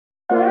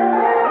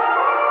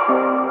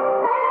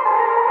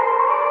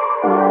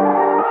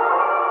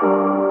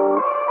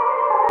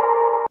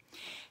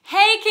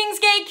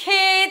Kingsgate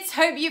kids,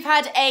 hope you've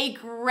had a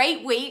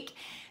great week.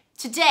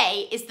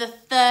 Today is the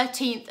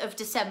 13th of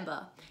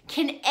December.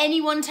 Can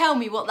anyone tell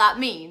me what that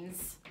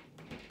means?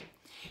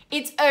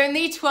 It's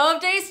only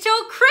 12 days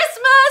till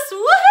Christmas,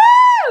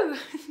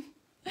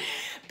 woohoo!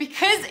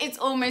 Because it's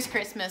almost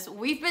Christmas,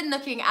 we've been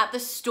looking at the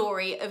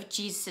story of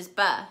Jesus'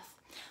 birth.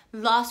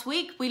 Last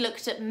week we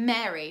looked at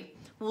Mary.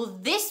 Well,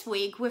 this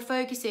week we're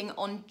focusing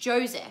on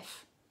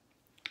Joseph.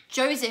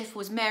 Joseph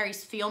was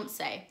Mary's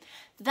fiance.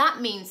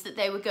 That means that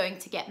they were going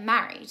to get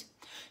married.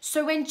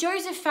 So when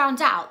Joseph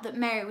found out that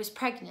Mary was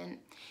pregnant,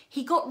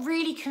 he got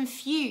really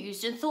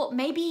confused and thought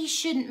maybe he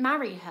shouldn't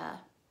marry her.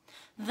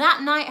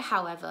 That night,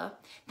 however,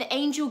 the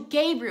angel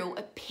Gabriel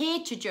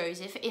appeared to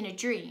Joseph in a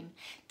dream,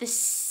 the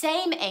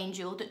same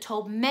angel that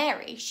told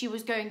Mary she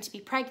was going to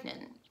be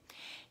pregnant.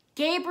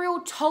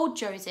 Gabriel told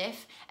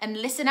Joseph, and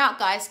listen out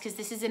guys, because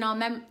this is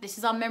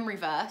our memory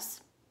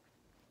verse,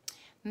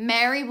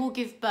 Mary will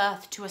give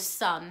birth to a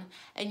son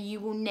and you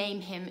will name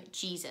him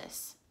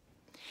Jesus.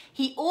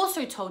 He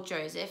also told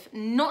Joseph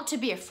not to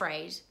be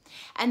afraid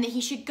and that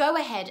he should go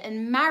ahead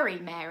and marry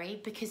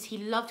Mary because he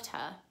loved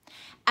her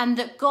and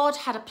that God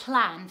had a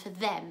plan for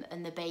them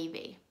and the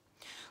baby.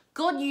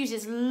 God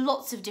uses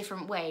lots of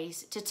different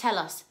ways to tell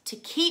us to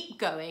keep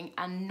going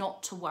and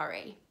not to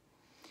worry.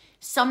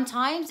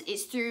 Sometimes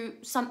it's through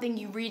something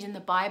you read in the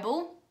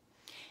Bible.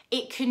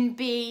 It can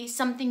be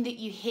something that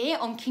you hear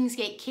on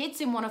Kingsgate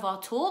Kids in one of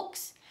our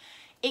talks.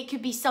 It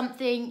could be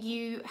something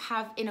you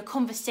have in a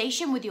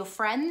conversation with your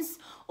friends,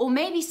 or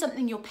maybe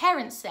something your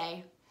parents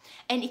say.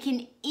 And it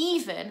can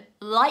even,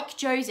 like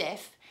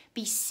Joseph,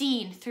 be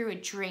seen through a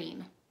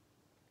dream.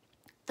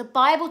 The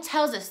Bible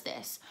tells us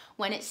this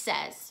when it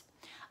says,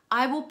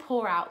 I will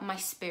pour out my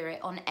spirit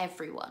on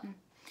everyone.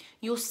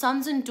 Your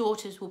sons and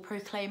daughters will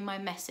proclaim my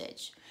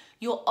message.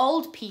 Your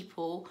old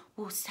people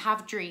will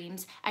have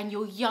dreams and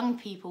your young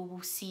people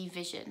will see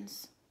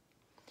visions.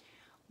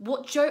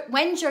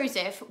 When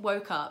Joseph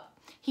woke up,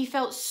 he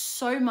felt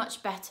so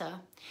much better.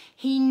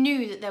 He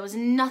knew that there was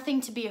nothing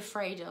to be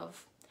afraid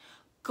of.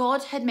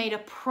 God had made a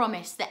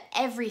promise that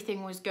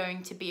everything was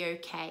going to be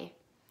okay.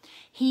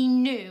 He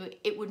knew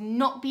it would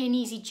not be an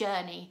easy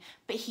journey,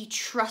 but he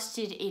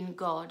trusted in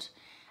God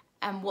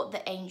and what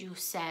the angel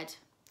said.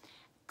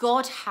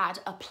 God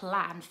had a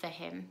plan for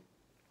him.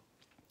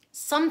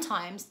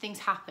 Sometimes things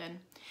happen.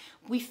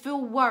 We feel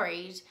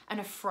worried and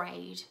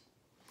afraid.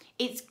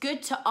 It's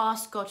good to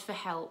ask God for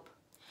help.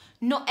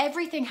 Not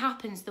everything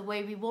happens the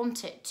way we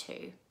want it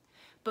to,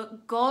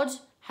 but God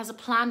has a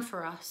plan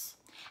for us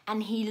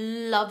and he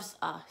loves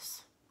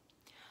us.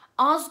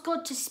 Ask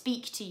God to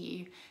speak to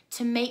you,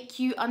 to make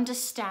you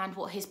understand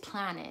what his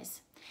plan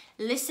is.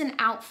 Listen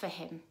out for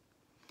him.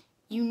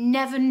 You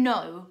never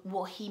know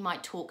what he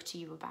might talk to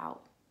you about.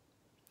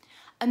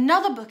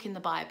 Another book in the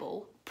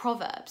Bible,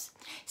 Proverbs,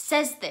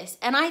 says this,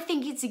 and I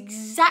think it's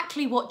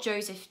exactly what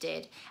Joseph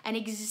did and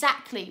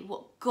exactly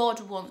what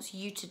God wants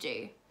you to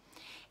do.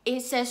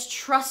 It says,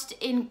 trust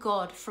in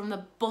God from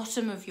the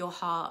bottom of your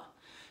heart.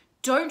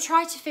 Don't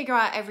try to figure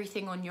out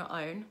everything on your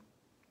own.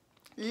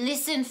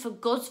 Listen for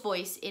God's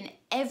voice in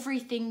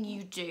everything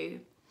you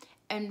do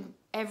and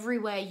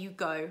everywhere you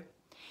go.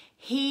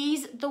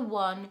 He's the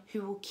one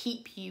who will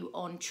keep you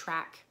on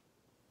track.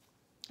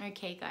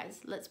 Okay,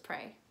 guys, let's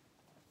pray.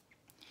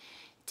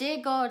 Dear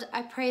God,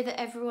 I pray that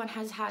everyone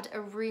has had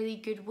a really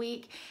good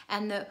week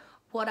and that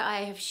what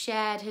I have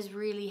shared has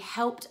really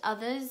helped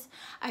others.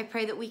 I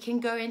pray that we can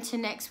go into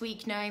next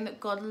week knowing that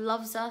God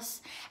loves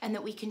us and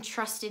that we can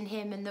trust in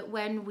him, and that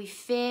when we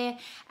fear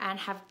and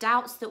have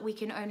doubts that we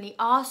can only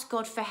ask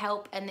God for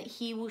help and that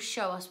he will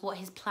show us what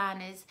his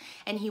plan is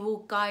and he will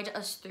guide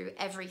us through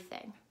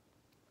everything.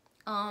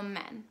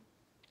 Amen.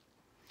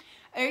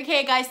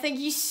 Okay guys, thank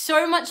you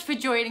so much for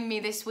joining me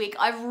this week.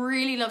 I've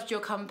really loved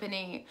your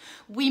company.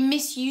 We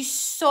miss you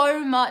so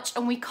much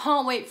and we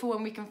can't wait for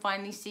when we can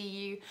finally see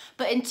you.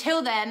 But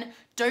until then,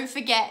 don't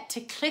forget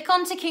to click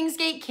onto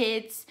Kingsgate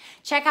Kids,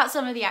 check out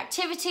some of the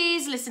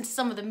activities, listen to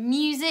some of the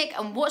music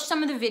and watch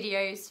some of the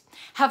videos.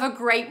 Have a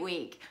great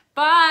week.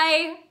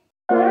 Bye.